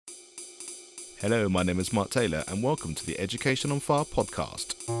Hello, my name is Mark Taylor and welcome to the Education on Fire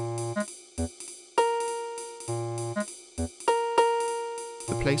podcast.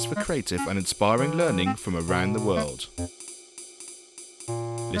 The place for creative and inspiring learning from around the world.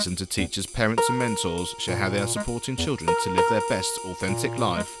 Listen to teachers, parents and mentors share how they are supporting children to live their best authentic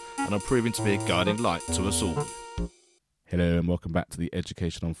life and are proving to be a guiding light to us all. Hello and welcome back to the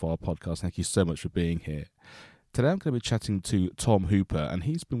Education on Fire podcast. Thank you so much for being here. Today I'm going to be chatting to Tom Hooper, and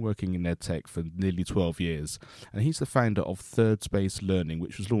he's been working in EdTech for nearly 12 years, and he's the founder of Third Space Learning,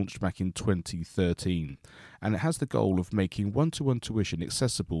 which was launched back in 2013, and it has the goal of making one-to-one tuition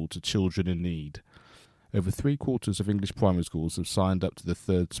accessible to children in need. Over 3/4 of English primary schools have signed up to the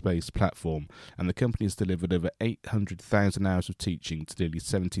Third Space platform, and the company has delivered over 800,000 hours of teaching to nearly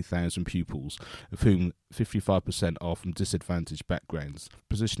 70,000 pupils, of whom 55% are from disadvantaged backgrounds,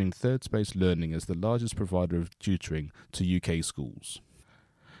 positioning Third Space Learning as the largest provider of tutoring to UK schools.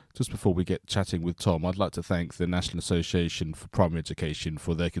 Just before we get chatting with Tom, I'd like to thank the National Association for Primary Education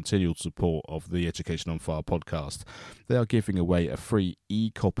for their continual support of the Education on Fire podcast. They are giving away a free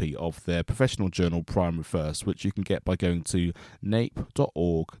e-copy of their professional journal Primary First, which you can get by going to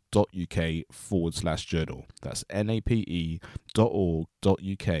nape.org.uk/journal. That's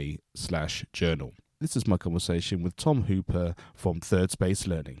nape.org.uk/journal. This is my conversation with Tom Hooper from Third Space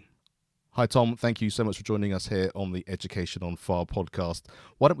Learning. Hi Tom, thank you so much for joining us here on the Education on Fire podcast.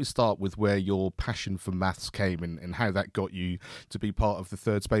 Why don't we start with where your passion for maths came and how that got you to be part of the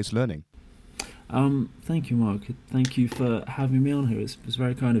Third Space Learning? Thank you, Mark. Thank you for having me on here. It's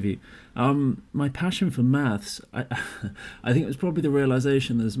very kind of you. My passion for maths, I think it was probably the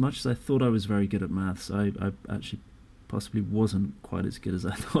realisation that as much as I thought I was very good at maths, I actually possibly wasn't quite as good as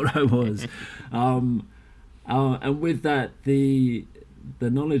I thought I was. And with that, the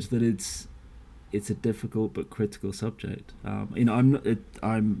knowledge that it's a difficult but critical subject.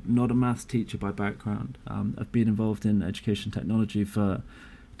 I'm not a maths teacher by background. I've been involved in education technology for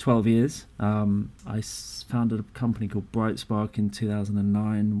 12 years. I founded a company called Brightspark in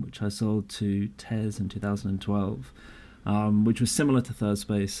 2009, which I sold to TES in 2012, which was similar to Third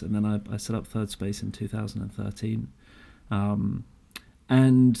Space, and then I set up Third Space in 2013.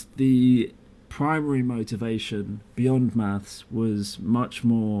 And the primary motivation beyond maths was much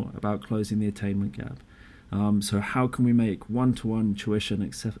more about closing the attainment gap. So how can we make one-to-one tuition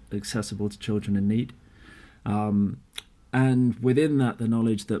accessible to children in need? And within that, the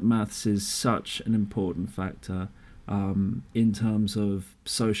knowledge that maths is such an important factor in terms of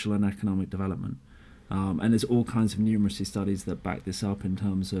social and economic development. And there's all kinds of numeracy studies that back this up in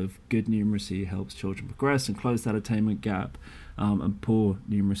terms of good numeracy helps children progress and close that attainment gap, and poor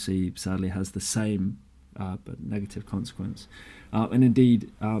numeracy sadly has the same but negative consequence. And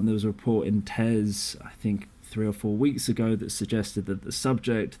indeed, there was a report in TES, I think 3 or 4 weeks ago, that suggested that the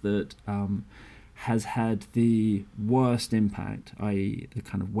subject that has had the worst impact, i.e. the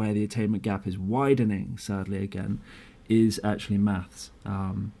kind of where the attainment gap is widening, sadly again, is actually maths.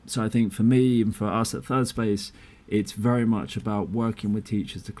 So I think for me and for us at Third Space, it's very much about working with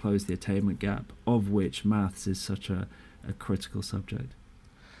teachers to close the attainment gap, of which maths is such a critical subject.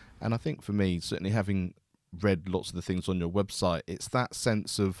 And I think for me, certainly having read lots of the things on your website, it's that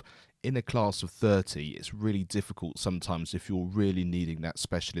sense of in a class of 30, it's really difficult sometimes if you're really needing that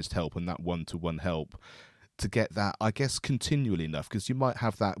specialist help and that one-to-one help to get that, I guess, continually enough, because you might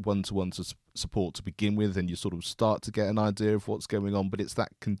have that one-to-one support to begin with and you sort of start to get an idea of what's going on, but it's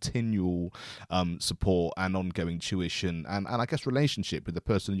that continual support and ongoing tuition and I guess relationship with the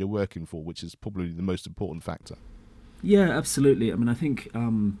person you're working for, which is probably the most important factor. Yeah, absolutely. I mean, I think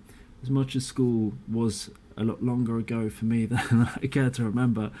as much as school was a lot longer ago for me than I care to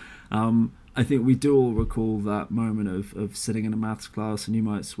remember, I think we do all recall that moment of sitting in a maths class and you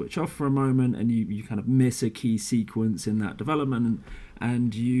might switch off for a moment and you kind of miss a key sequence in that development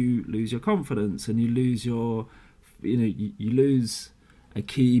and you lose your confidence and you lose you lose a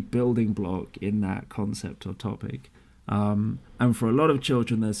key building block in that concept or topic. And for a lot of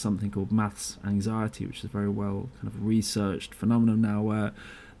children, there's something called maths anxiety, which is a very well kind of researched phenomenon now, where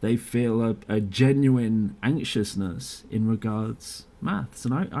they feel a genuine anxiousness in regards maths.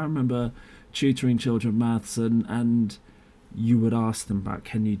 And I remember tutoring children maths and you would ask them about,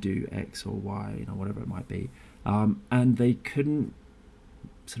 can you do X or Y, whatever it might be. And they couldn't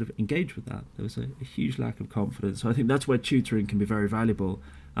sort of engage with that. There was a huge lack of confidence. So I think that's where tutoring can be very valuable.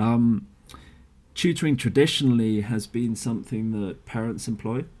 Tutoring traditionally has been something that parents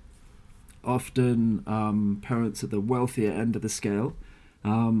employ. Often parents at the wealthier end of the scale,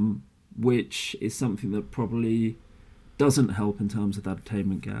 which is something that probably doesn't help in terms of that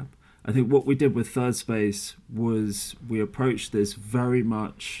attainment gap. I think what we did with Third Space was we approached this very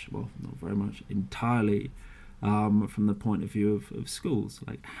much, well, not very much, entirely from the point of view of schools.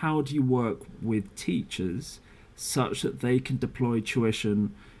 Like, how do you work with teachers such that they can deploy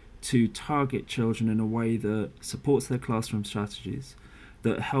tuition to target children in a way that supports their classroom strategies,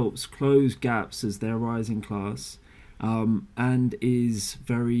 that helps close gaps as they arise in class, and is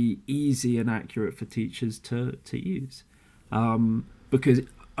very easy and accurate for teachers to use. Because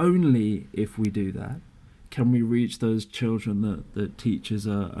only if we do that can we reach those children that teachers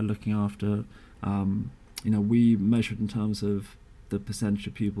are looking after. We measured in terms of the percentage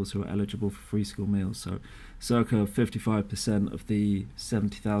of pupils who are eligible for free school meals. So circa 55% of the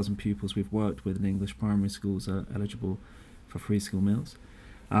 70,000 pupils we've worked with in English primary schools are eligible for free school meals.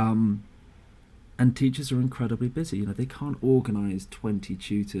 And teachers are incredibly busy. They can't organise 20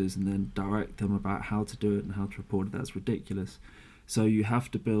 tutors and then direct them about how to do it and how to report it. That's ridiculous. So you have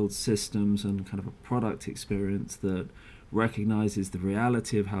to build systems and kind of a product experience that recognises the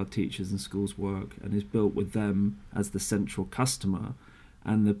reality of how teachers and schools work and is built with them as the central customer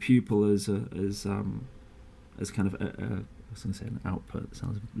and the pupil as kind of I was going to say an output. That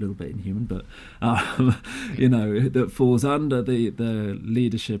sounds a little bit inhuman, but that falls under the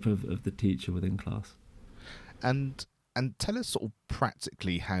leadership of the teacher within class. And tell us sort of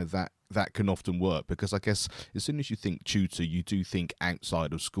practically how that can often work, because I guess as soon as you think tutor, you do think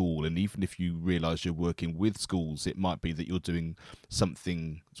outside of school, and even if you realise you're working with schools, it might be that you're doing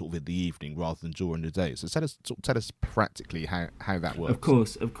something sort of in the evening rather than during the day. So tell us practically how that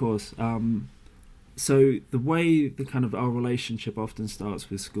works. Of course. So the way the kind of our relationship often starts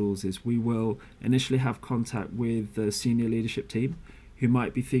with schools is we will initially have contact with the senior leadership team, who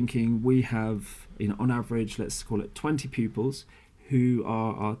might be thinking we have, on average, let's call it 20 pupils who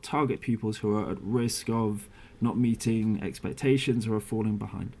are our target pupils who are at risk of not meeting expectations or are falling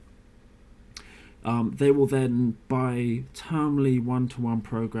behind. They will then buy termly one-to-one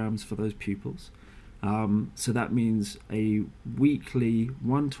programs for those pupils. So that means a weekly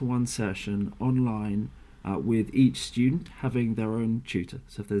one-to-one session online with each student having their own tutor.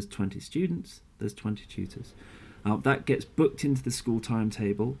 So if there's 20 students, there's 20 tutors. That gets booked into the school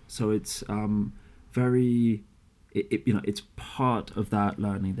timetable, so it's it's part of that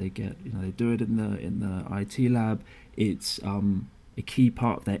learning they get. They do it in the IT lab. It's a key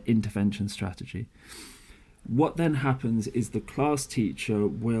part of their intervention strategy. What then happens is the class teacher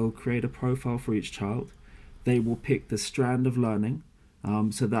will create a profile for each child. They will pick the strand of learning,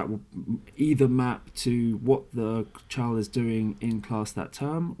 so that will either map to what the child is doing in class that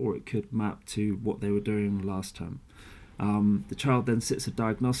term, or it could map to what they were doing last term. The child then sits a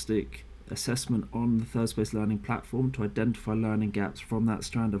diagnostic assessment on the Third Space Learning platform to identify learning gaps from that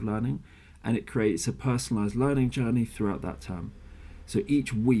strand of learning, and it creates a personalised learning journey throughout that term. So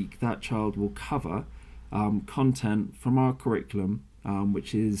each week that child will cover content from our curriculum,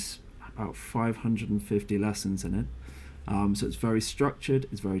 which is about 550 lessons in it. So it's very structured,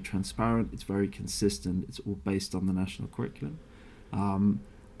 it's very transparent, it's very consistent, it's all based on the national curriculum.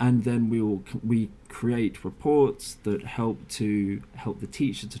 And then we create reports that help the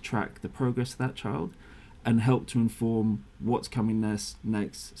teacher to track the progress of that child and help to inform what's coming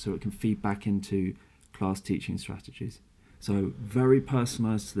next so it can feed back into class teaching strategies. So very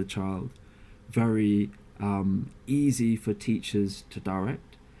personalised to the child, very easy for teachers to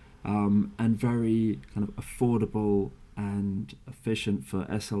direct, and very kind of affordable and efficient for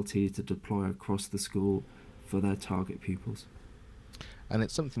SLT to deploy across the school for their target pupils. And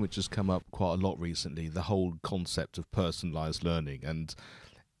it's something which has come up quite a lot recently, the whole concept of personalised learning. And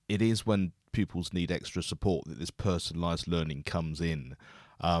it is when pupils need extra support that this personalised learning comes in.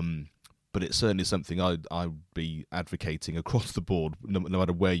 But it's certainly something I'd be advocating across the board, no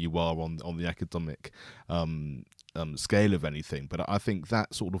matter where you are on the academic scale of anything. But I think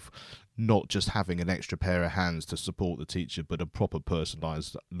that sort of not just having an extra pair of hands to support the teacher, but a proper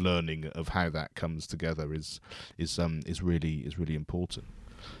personalised learning of how that comes together is really important.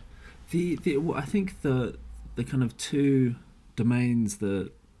 I think the kind of two domains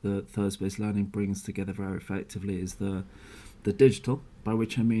that the Third Space Learning brings together very effectively is the digital, by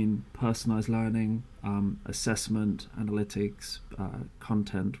which I mean personalised learning, assessment, analytics,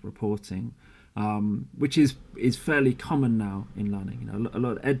 content reporting, which is fairly common now in learning. A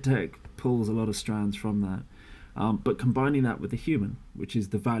lot of EdTech pulls a lot of strands from that, but combining that with the human, which is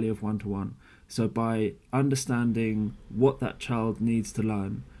the value of one-to-one. So by understanding what that child needs to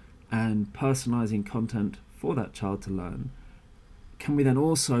learn and personalising content for that child to learn, can we then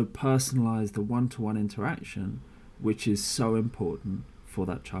also personalise the one-to-one interaction, which is so important for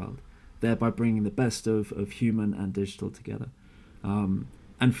that child, thereby bringing the best of human and digital together.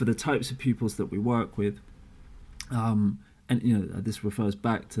 And for the types of pupils that we work with, and this refers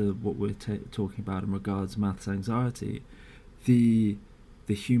back to what we're talking about in regards to maths anxiety, the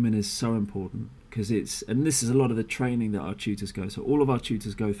human is so important, because and this is a lot of the training that our tutors go. So all of our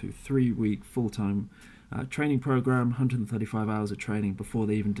tutors go through 3-week full-time training program, 135 hours of training before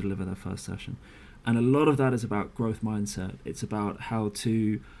they even deliver their first session. And a lot of that is about growth mindset. It's about how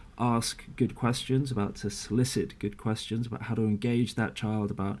to ask good questions, about to solicit good questions, about how to engage that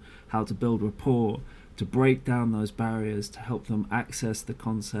child, about how to build rapport, to break down those barriers, to help them access the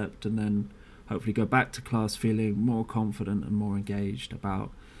concept, and then hopefully go back to class feeling more confident and more engaged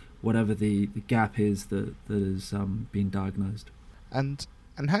about whatever the gap is that has been diagnosed. And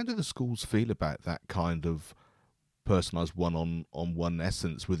how do the schools feel about that kind of personalised one-on-one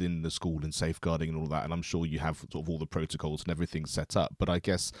essence within the school and safeguarding and all that? And I'm sure you have sort of all the protocols and everything set up, but I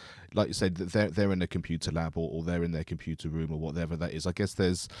guess, like you said, that they're in a computer lab or they're in their computer room or whatever that is. I guess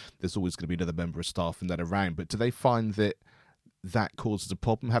there's always going to be another member of staff and that around, but do they find that causes a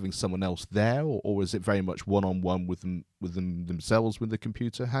problem, having someone else there, or is it very much one-on-one with them themselves with the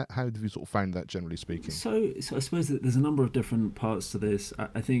computer? How have you sort of found that, generally speaking? So I suppose that there's a number of different parts to this.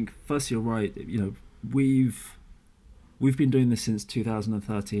 I think first, you're right. We've been doing this since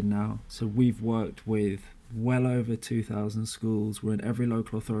 2013 now, so we've worked with well over 2,000 schools. We're in every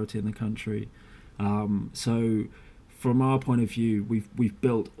local authority in the country. So from our point of view, we've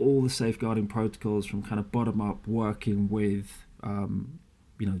built all the safeguarding protocols from kind of bottom up, working with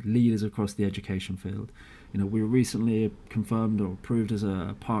leaders across the education field. We were recently confirmed or approved as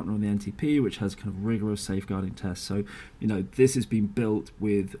a partner on the NTP, which has kind of rigorous safeguarding tests. So this has been built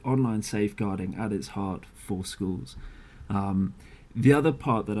with online safeguarding at its heart for schools. The other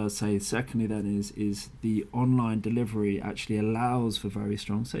part that I'd say secondly then is the online delivery actually allows for very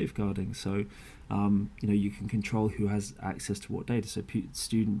strong safeguarding. So you can control who has access to what data. So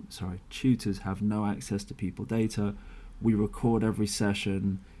tutors have no access to people data. We record every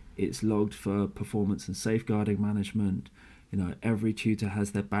session. It's logged for performance and safeguarding management. Every tutor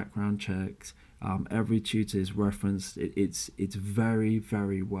has their background checked. Every tutor is referenced. It's very,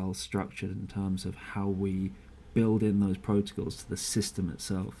 very well structured in terms of how we build in those protocols to the system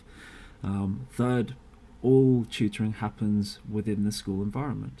itself. Third, all tutoring happens within the school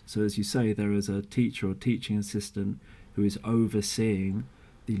environment. So as you say, there is a teacher or teaching assistant who is overseeing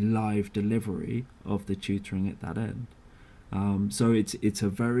the live delivery of the tutoring at that end. So it's a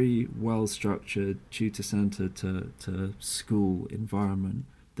very well structured tutor centre to school environment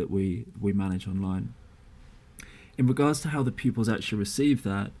that we manage online. In regards to how the pupils actually receive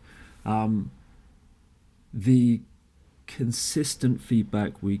that, the consistent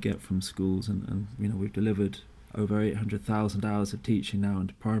feedback we get from schools, and we've delivered over 800,000 hours of teaching now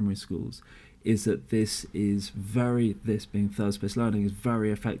into primary schools, is that this being third-space learning is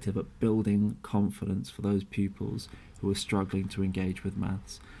very effective at building confidence for those pupils who are struggling to engage with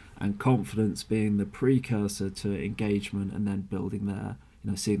maths, and confidence being the precursor to engagement and then building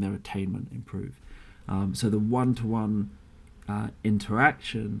seeing their attainment improve. So the one-to-one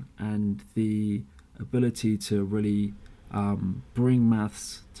interaction and the ability to really bring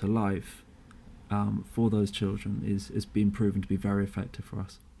maths to life for those children is being proven to be very effective for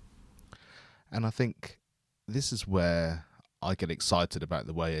us. And I think this is where I get excited about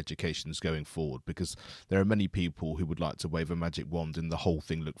the way education is going forward, because there are many people who would like to wave a magic wand and the whole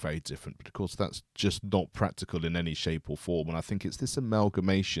thing look very different. But of course, that's just not practical in any shape or form. And I think it's this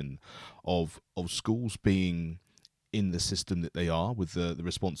amalgamation of schools being in the system that they are, with the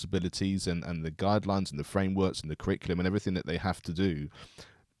responsibilities and the guidelines and the frameworks and the curriculum and everything that they have to do.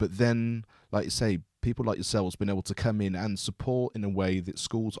 But then, like you say, people like yourselves been able to come in and support in a way that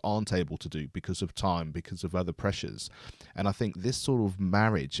schools aren't able to do because of time, because of other pressures. And I think this sort of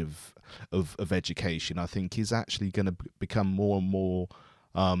marriage of education, I think, is actually going to become more and more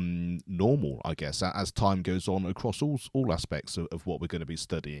normal, I guess, as time goes on across all aspects of what we're going to be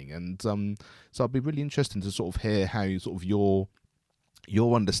studying. And so I'd be really interested to sort of hear how sort of your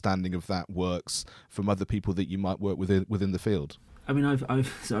understanding of that works from other people that you might work within the field. I mean,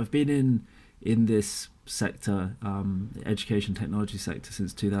 I've been in this sector, the education technology sector,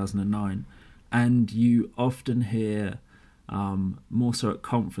 since 2009, and you often hear more so at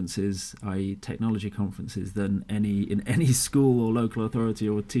conferences, i.e. technology conferences, than in any school or local authority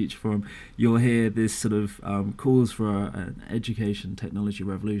or teacher forum, you'll hear this sort of calls for an education technology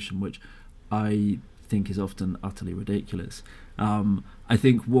revolution, which I think is often utterly ridiculous. I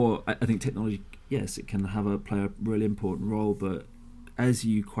think technology, yes, it can play a really important role, but as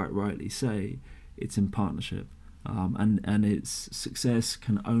you quite rightly say, it's in partnership, and its success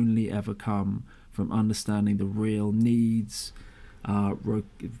can only ever come from understanding the real needs,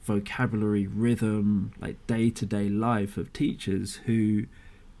 vocabulary, rhythm, like day-to-day life of teachers who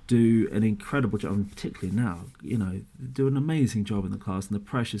do an incredible job, and particularly now, do an amazing job in the class, and the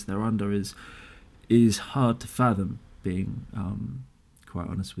pressures they're under is hard to fathom, being quite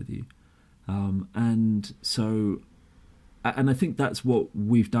honest with you. And I think that's what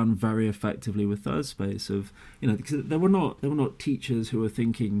we've done very effectively with Third Space. Because there were not teachers who were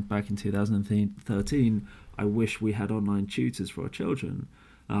thinking back in 2013, I wish we had online tutors for our children,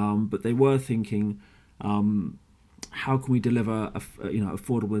 but they were thinking, how can we deliver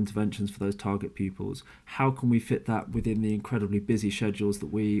affordable interventions for those target pupils? How can we fit that within the incredibly busy schedules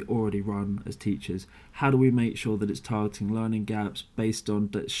that we already run as teachers? How do we make sure that it's targeting learning gaps based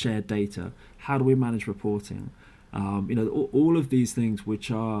on shared data? How do we manage reporting? All of these things,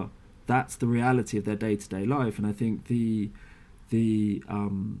 that's the reality of their day-to-day life. And I think the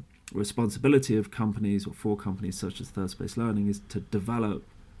responsibility of companies, or for companies such as Third Space Learning, is to develop,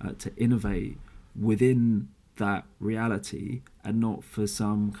 to innovate within that reality, and not for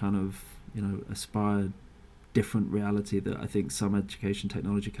some kind of aspired different reality that I think some education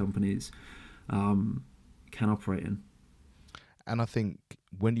technology companies can operate in. And I think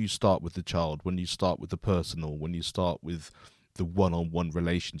when you start with the child, when you start with the personal, when you start with the one-on-one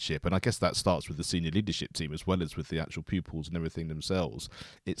relationship, and I guess that starts with the senior leadership team as well as with the actual pupils and everything themselves,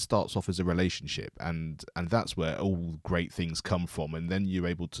 it starts off as a relationship, and that's where all great things come from, and then you're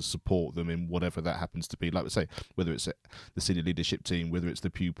able to support them in whatever that happens to be. Like we say, whether it's the senior leadership team, whether it's the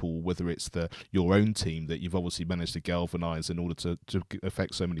pupil, whether it's your own team that you've obviously managed to galvanise in order to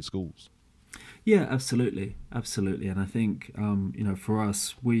affect so many schools. Yeah, absolutely. And I think for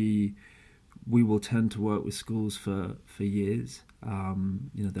us, we will tend to work with schools for years.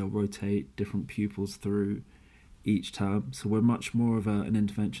 They'll rotate different pupils through each term, so we're much more of an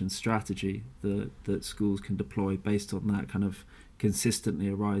intervention strategy that schools can deploy based on that kind of consistently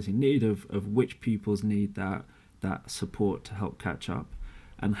arising need of which pupils need that support to help catch up,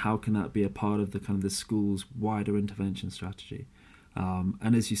 and how can that be a part of the school's wider intervention strategy.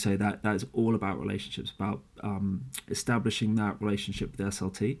 And as you say, that's all about relationships, about establishing that relationship with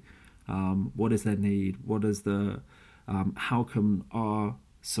SLT. What is their need? How can our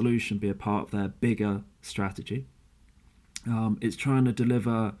solution be a part of their bigger strategy? It's trying to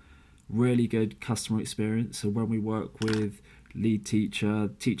deliver really good customer experience. So when we work with lead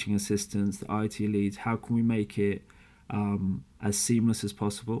teacher, teaching assistants, the IT leads, how can we make it as seamless as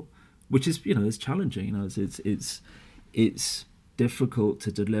possible? Which is, is challenging. It's difficult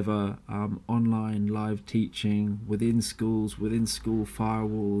to deliver online live teaching within schools, within school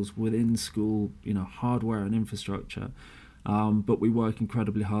firewalls, within school hardware and infrastructure, but we work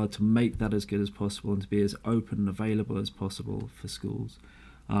incredibly hard to make that as good as possible and to be as open and available as possible for schools.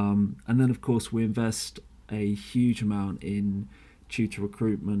 And then of course we invest a huge amount in tutor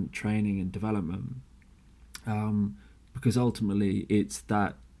recruitment, training and development, because ultimately it's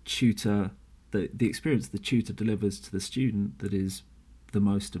that tutor, the experience the tutor delivers to the student that is the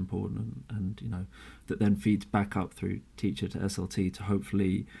most important, and that then feeds back up through teacher to SLT to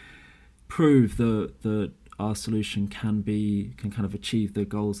hopefully prove that our solution can kind of achieve the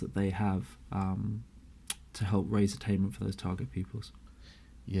goals that they have, to help raise attainment for those target pupils.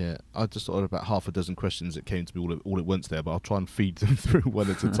 Yeah, I just thought about half a dozen questions that came to me all at once there, but I'll try and feed them through one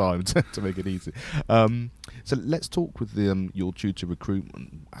at a time to make it easy. So let's talk with your tutor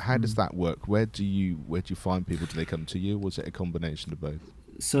recruitment. How does that work? Where do you find people? Do they come to you? Or is it a combination of both?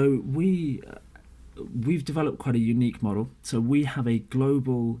 So we've developed quite a unique model. So we have a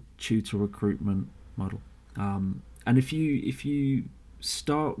global tutor recruitment model, and if you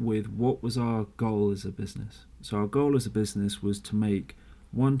start with what was our goal as a business. So our goal as a business was to make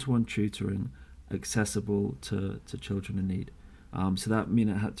one-to-one tutoring accessible to children in need. So that meant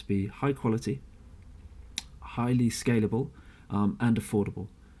it had to be high quality, highly scalable, and affordable.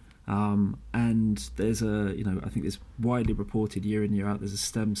 And there's I think it's widely reported year in, year out, there's a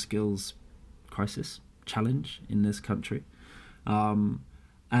STEM skills challenge in this country. And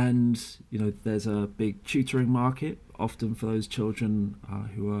there's a big tutoring market, often for those children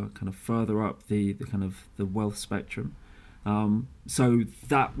who are kind of further up the kind of the wealth spectrum. So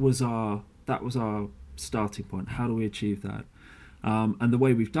that was our starting point. How do we achieve that? And the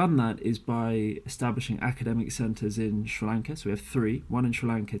way we've done that is by establishing academic centres in Sri Lanka. So we have 3, one in Sri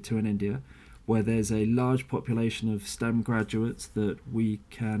Lanka, 2 in India, where there's a large population of STEM graduates that we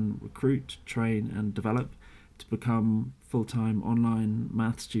can recruit, train and develop to become full-time online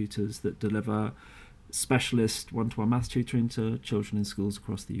maths tutors that deliver specialist one-to-one maths tutoring to children in schools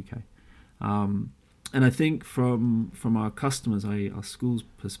across the UK. And I think from our customers, our schools'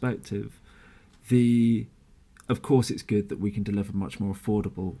 perspective, the of course, it's good that we can deliver much more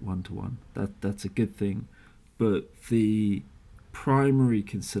affordable one-to-one. That's a good thing. But the primary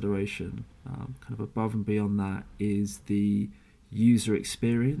consideration, kind of above and beyond that, is the user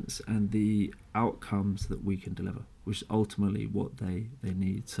experience and the outcomes that we can deliver, which is ultimately what they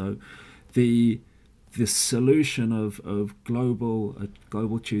need. So the solution of a global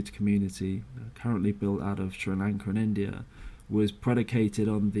tutor community currently built out of Sri Lanka and India was predicated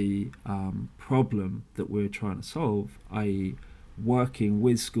on the problem that we're trying to solve, i.e. working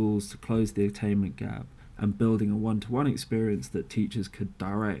with schools to close the attainment gap and building a one-to-one experience that teachers could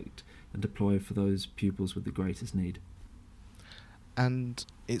direct and deploy for those pupils with the greatest need. And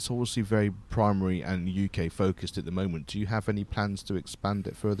it's obviously very primary and UK focused at the moment. Do you have any plans to expand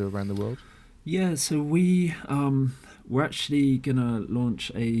it further around the world? Yeah, so we're actually going to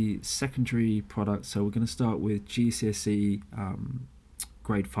launch a secondary product. So we're going to start with GCSE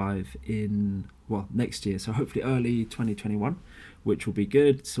grade 5 next year. So hopefully early 2021, which will be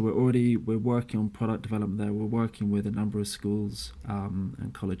good. So we're working on product development there. We're working with a number of schools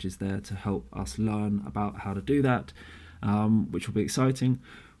and colleges there to help us learn about how to do that, which will be exciting.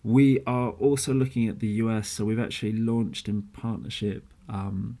 We are also looking at the US. So we've actually launched in partnership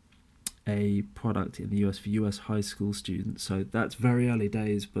a product in the US for US high school students. So that's very early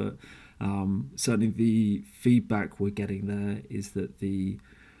days, but certainly the feedback we're getting there is that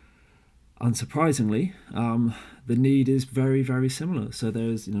unsurprisingly, the need is very, very similar. So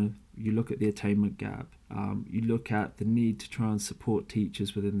there's, you look at the attainment gap, you look at the need to try and support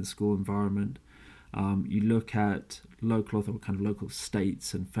teachers within the school environment, you look at local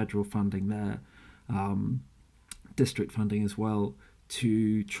states and federal funding there, district funding as well,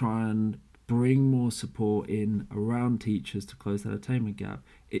 to try and bring more support in around teachers to close that attainment gap.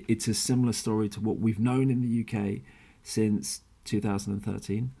 It's a similar story to what we've known in the UK since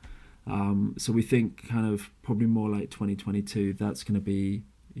 2013. So we think kind of probably more like 2022, that's going to be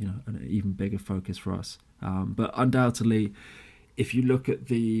an even bigger focus for us. But undoubtedly, if you look at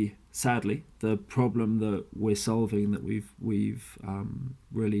sadly, the problem that we're solving, that we've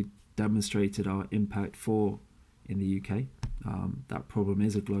really demonstrated our impact for in the UK, that problem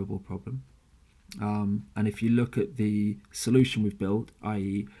is a global problem. And if you look at the solution we've built,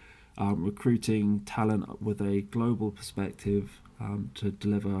 i.e. recruiting talent with a global perspective to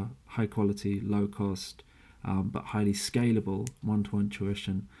deliver high quality, low cost, but highly scalable one-to-one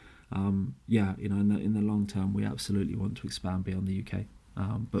tuition, in the long term, we absolutely want to expand beyond the UK.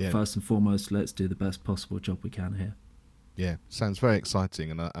 But first and foremost, let's do the best possible job we can here. Yeah, sounds very exciting.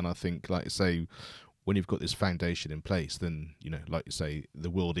 And I think, like you say, when you've got this foundation in place, then, like you say,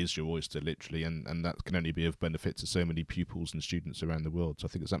 the world is your oyster, literally, and that can only be of benefit to so many pupils and students around the world. So I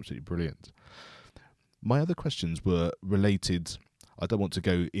think it's absolutely brilliant. My other questions were related. I don't want to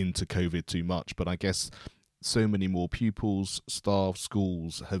go into COVID too much, but I guess so many more pupils, staff,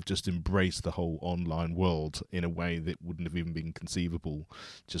 schools have just embraced the whole online world in a way that wouldn't have even been conceivable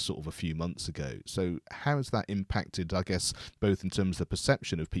just sort of a few months ago. So how has that impacted, I guess, both in terms of the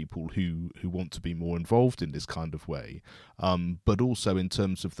perception of people who want to be more involved in this kind of way, but also in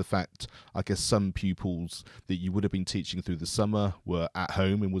terms of the fact, I guess, some pupils that you would have been teaching through the summer were at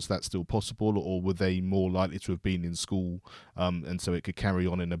home, and was that still possible, or were they more likely to have been in school, and so it could carry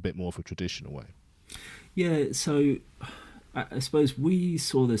on in a bit more of a traditional way? Yeah, so I suppose we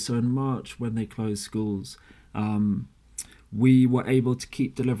saw this. So in March, when they closed schools, we were able to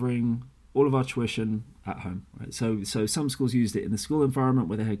keep delivering all of our tuition at home. Right? So some schools used it in the school environment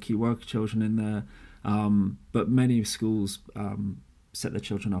where they had key worker children in there, but many schools set their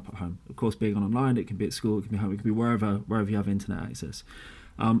children up at home. Of course, being online, it can be at school, it can be home, it can be wherever you have internet access.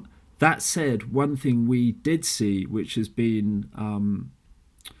 That said, one thing we did see, which has been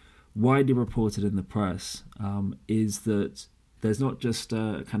widely reported in the press, is that there's not just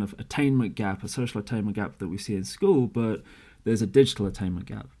a kind of attainment gap, a social attainment gap that we see in school, but there's a digital attainment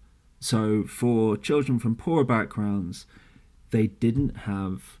gap. So for children from poorer backgrounds, they didn't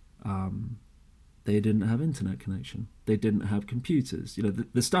have internet connection. They didn't have computers.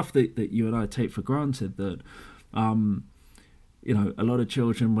 The stuff that you and I take for granted, that a lot of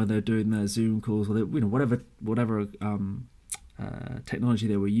children, when they're doing their Zoom calls, or whatever technology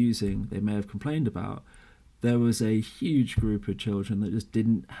they were using, they may have complained about, there was a huge group of children that just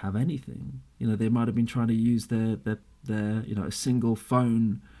didn't have anything. They might have been trying to use their a single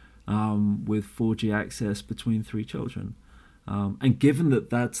phone with 4G access between 3 children. And given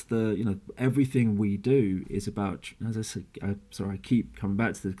that that's everything we do is about, as I said, I keep coming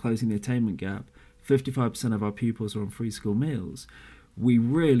back to closing the attainment gap. 55% of our pupils are on free school meals. We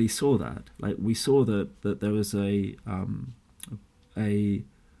really saw that. We saw that there was a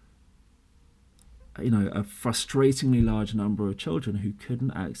a frustratingly large number of children who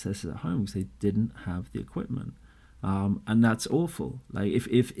couldn't access it at home because they didn't have the equipment, and that's awful. Like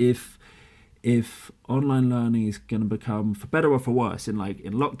if online learning is going to become, for better or for worse, in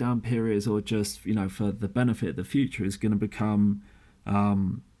lockdown periods, or just for the benefit of the future, is going to become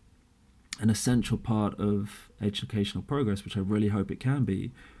an essential part of educational progress, which I really hope it can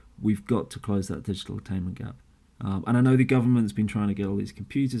be, we've got to close that digital attainment gap. And I know the government's been trying to get all these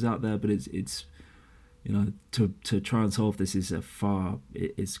computers out there, but it's to try and solve this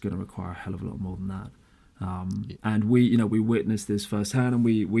it's going to require a hell of a lot more than that. And we witnessed this firsthand, and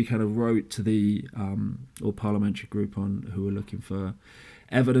we kind of wrote to the all parliamentary group who were looking for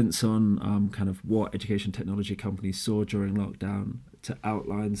evidence on kind of what education technology companies saw during lockdown, to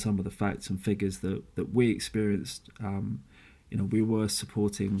outline some of the facts and figures that we experienced. We were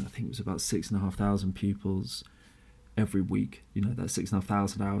supporting, I think it was about 6,500 pupils every week. That's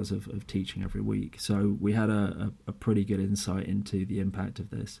 6,500 hours of teaching every week. So we had a pretty good insight into the impact of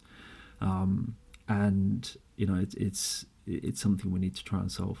this. And it's something we need to try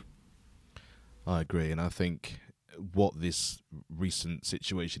and solve. I agree, and I think what this recent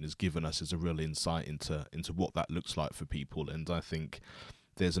situation has given us is a real insight into what that looks like for people. And I think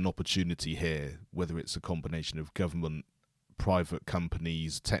there's an opportunity here, whether it's a combination of government, private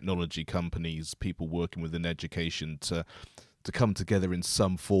companies, technology companies, people working within education, to come together in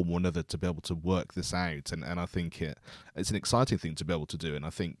some form or another to be able to work this out. And I think it's an exciting thing to be able to do. And I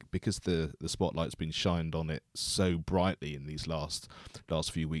think because the spotlight's been shined on it so brightly in these last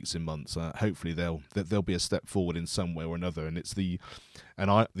few weeks and months, hopefully there'll be a step forward in some way or another. And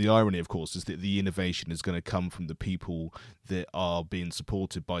the irony, of course, is that the innovation is going to come from the people that are being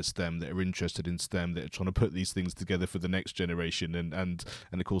supported by STEM, that are interested in STEM, that are trying to put these things together for the next generation. And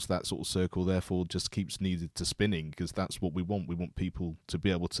of course, that sort of circle therefore just keeps needed to spinning, because that's what we want. We want people to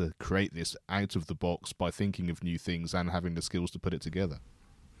be able to create this out of the box by thinking of new things and having the skills to put it together.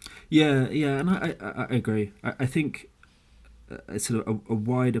 Yeah, and I agree. I think sort of a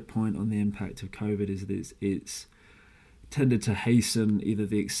wider point on the impact of COVID is that it's tended to hasten either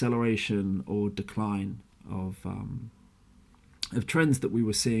the acceleration or decline of trends that we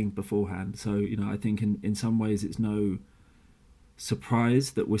were seeing beforehand. So I think in some ways it's no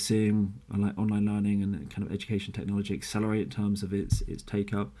surprise that we're seeing online learning and kind of education technology accelerate in terms of its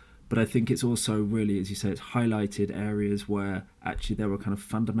take up. But I think it's also really, as you say, it's highlighted areas where actually there were kind of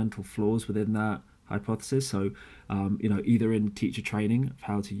fundamental flaws within that hypothesis. So either in teacher training of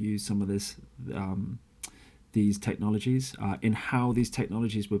how to use some of these technologies, in how these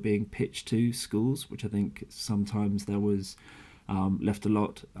technologies were being pitched to schools, which I think sometimes there was left a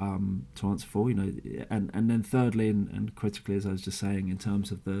lot to answer for, and then thirdly and critically, as I was just saying, in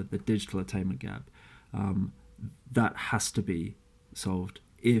terms of the digital attainment gap, that has to be solved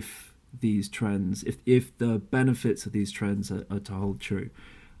if these trends, if the benefits of these trends are to hold true,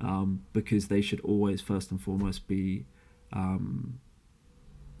 because they should always first and foremost be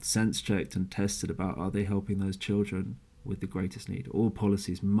sense checked and tested about, are they helping those children with the greatest need? All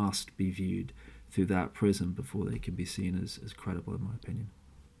policies must be viewed through that prism before they can be seen as credible, in my opinion.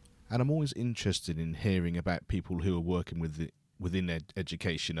 And I'm always interested in hearing about people who are working within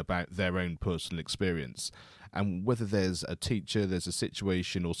education, about their own personal experience, and whether there's a teacher, there's a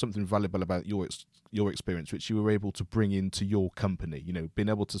situation or something valuable about your experience which you were able to bring into your company, being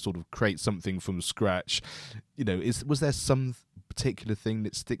able to sort of create something from scratch. Was there some particular thing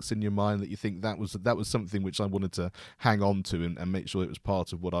that sticks in your mind that you think that was something which I wanted to hang on to and make sure it was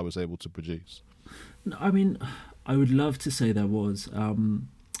part of what I was able to produce? I mean, I would love to say there was.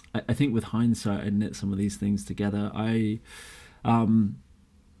 I think with hindsight, I knit some of these things together. I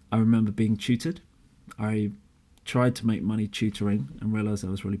remember being tutored. I tried to make money tutoring and realised I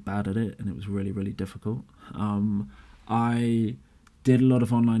was really bad at it, and it was really, really difficult. I did a lot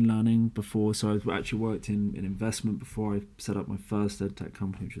of online learning before, so I actually worked in investment before I set up my first edtech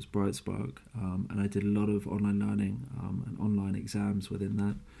company, which was Brightspark, and I did a lot of online learning and online exams within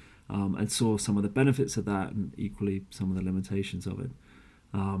that, and saw some of the benefits of that and equally some of the limitations of it.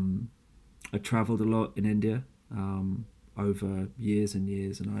 I travelled a lot in India over years and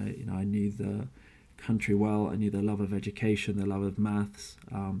years, and I knew the country well. I knew their love of education, their love of maths,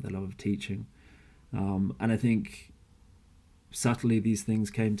 their love of teaching, and I think subtly these things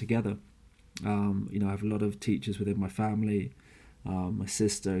came together. I have a lot of teachers within my family, my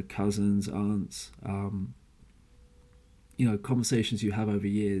sister, cousins, aunts. Conversations you have over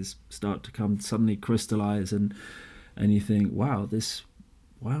years start to suddenly crystallize, and you think, wow,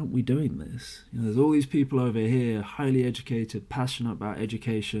 why aren't we doing this? There's all these people over here, highly educated, passionate about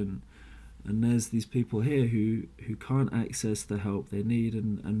education, and there's these people here who can't access the help they need,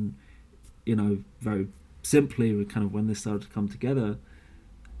 and very simply, kind of when this started to come together,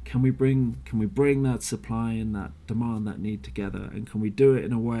 can we bring that supply and that demand, that need together, and can we do it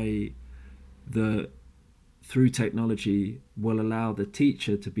in a way that through technology will allow the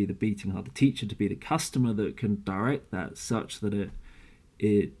teacher to be the beating heart, the teacher to be the customer that can direct that such that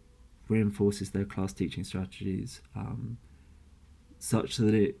it reinforces their class teaching strategies, such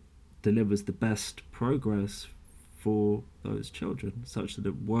that it delivers the best progress for those children, such that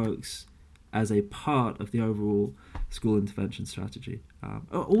it works as a part of the overall school intervention strategy.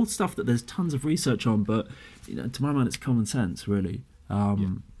 All stuff that there's tons of research on, but to my mind, it's common sense, really.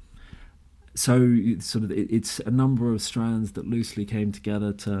 So it's a number of strands that loosely came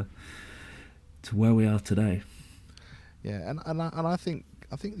together to where we are today. Yeah, and I think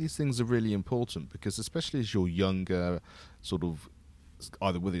these things are really important, because especially as you're younger, sort of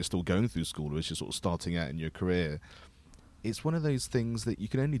either whether you're still going through school or as you're sort of starting out in your career, it's one of those things that you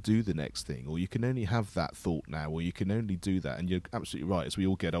can only do the next thing, or you can only have that thought now, or you can only do that. And you're absolutely right. As we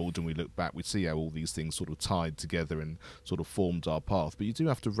all get older and we look back, we see how all these things sort of tied together and sort of formed our path. But you do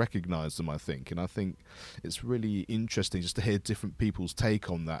have to recognise them, I think. And I think it's really interesting just to hear different people's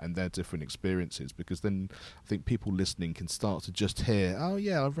take on that and their different experiences, because then I think people listening can start to just hear, oh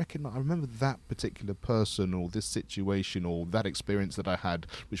yeah, I remember that particular person or this situation or that experience that I had,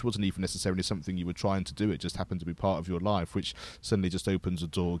 which wasn't even necessarily something you were trying to do. It just happened to be part of your life, which suddenly just opens a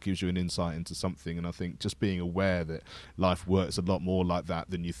door, gives you an insight into something. And I think just being aware that life works a lot more like that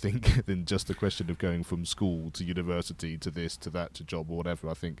than you think, than just a question of going from school to university to this to that to job or whatever,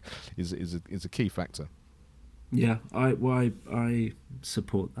 I think is a key factor. Yeah, I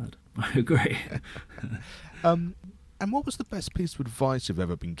support that. I agree. And what was the best piece of advice you've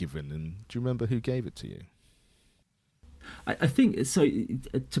ever been given, and do you remember who gave it to you? I think so.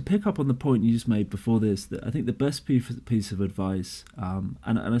 To pick up on the point you just made before this, that I think the best piece of advice, and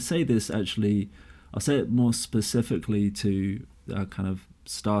I say this actually, I'll say it more specifically to kind of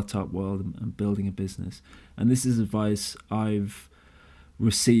startup world and building a business, and this is advice I've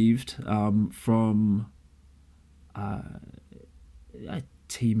received from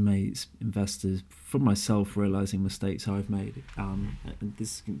teammates, investors, from myself realizing mistakes I've made, and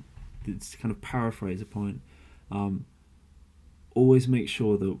this kind of paraphrase a point. Always make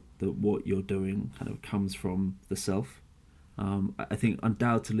sure that what you're doing kind of comes from the self. I think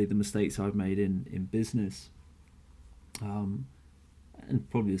undoubtedly the mistakes I've made in business, and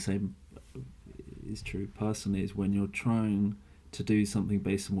probably the same is true personally, is when you're trying to do something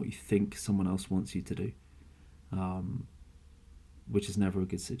based on what you think someone else wants you to do, which is never a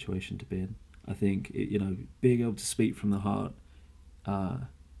good situation to be in. I think being able to speak from the heart,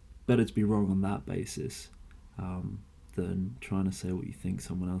 better to be wrong on that basis than trying to say what you think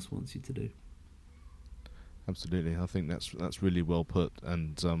someone else wants you to do. Absolutely, I think that's really well put,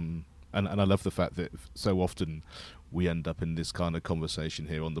 and I love the fact that so often we end up in this kind of conversation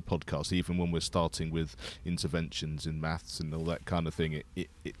here on the podcast, even when we're starting with interventions in maths and all that kind of thing.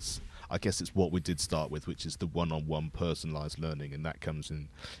 It's I guess it's what we did start with, which is the one-on-one personalised learning, and that comes in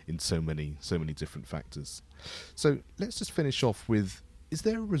so many different factors. So let's just finish off with, is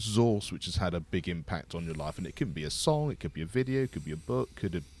there a resource which has had a big impact on your life? And it could be a song, it could be a video, it could be a book,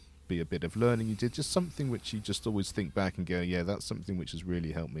 could it be a bit of learning you did, just something which you just always think back and go, yeah, that's something which has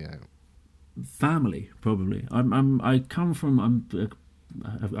really helped me out. Family, probably. I've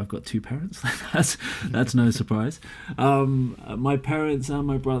got two parents. that's no surprise. My parents and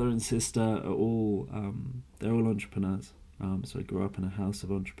my brother and sister are all they're all entrepreneurs. So I grew up in a house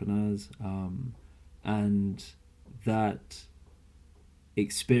of entrepreneurs, and that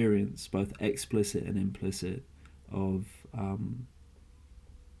experience, both explicit and implicit, of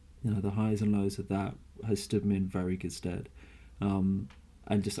the highs and lows of that, has stood me in very good stead.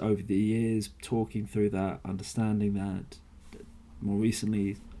 And just over the years, talking through that, understanding that, more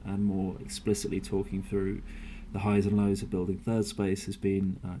recently and more explicitly talking through the highs and lows of building Third Space, has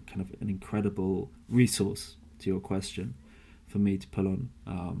been kind of an incredible resource to your question for me to pull on.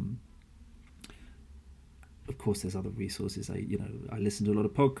 Of course, there's other resources. I listen to a lot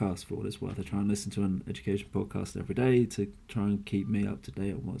of podcasts for what it's worth. I try and listen to an education podcast every day to try and keep me up to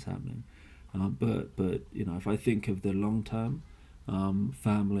date on what's happening. But if I think of the long term,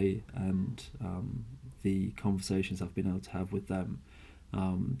 family and the conversations I've been able to have with them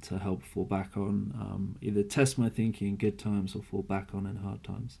to help fall back on, either test my thinking in good times or fall back on in hard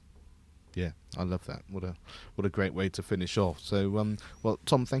times. Yeah, I love that. What a great way to finish off. So, well,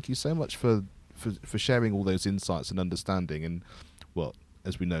 Tom, thank you so much for sharing all those insights and understanding. And, well,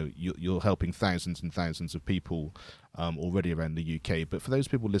 as we know, you're helping thousands and thousands of people already around the UK. But for those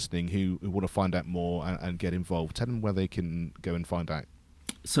people listening who want to find out more and get involved, tell them where they can go and find out.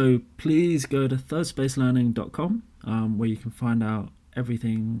 So please go to thirdspacelearning.com, where you can find out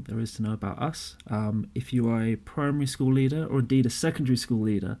everything there is to know about us. If you are a primary school leader or indeed a secondary school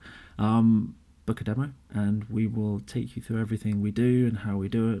leader, book a demo and we will take you through everything we do and how we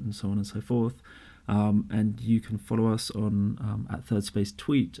do it and so on and so forth. And you can follow us on at Third Space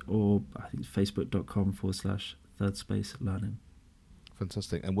Tweet, or I think it's facebook.com/thirdspacelearning.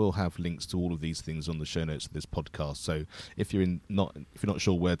 Fantastic, and we'll have links to all of these things on the show notes of this podcast. So if you're not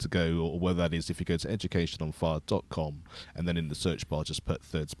sure where to go or where that is, if you go to educationonfire.com and then in the search bar just put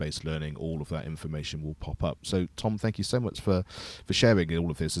Third Space Learning, all of that information will pop up. So Tom, thank you so much for sharing all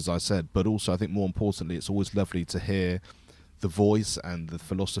of this, as I said. But also, I think more importantly, it's always lovely to hear the voice and the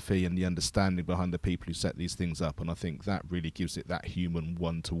philosophy and the understanding behind the people who set these things up, and I think that really gives it that human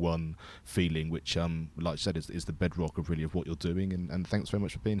one-to-one feeling, which like I said is the bedrock of really of what you're doing, and thanks very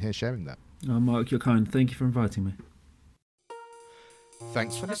much for being here sharing that. Mark, you're kind. Thank you for inviting me.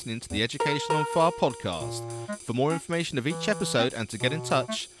 Thanks for listening to the Education on Fire podcast. For more information of each episode and to get in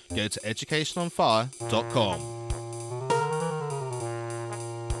touch, go to educationonfire.com.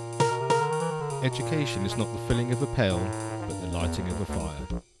 Education is not the filling of a pail, but the lighting of a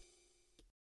fire.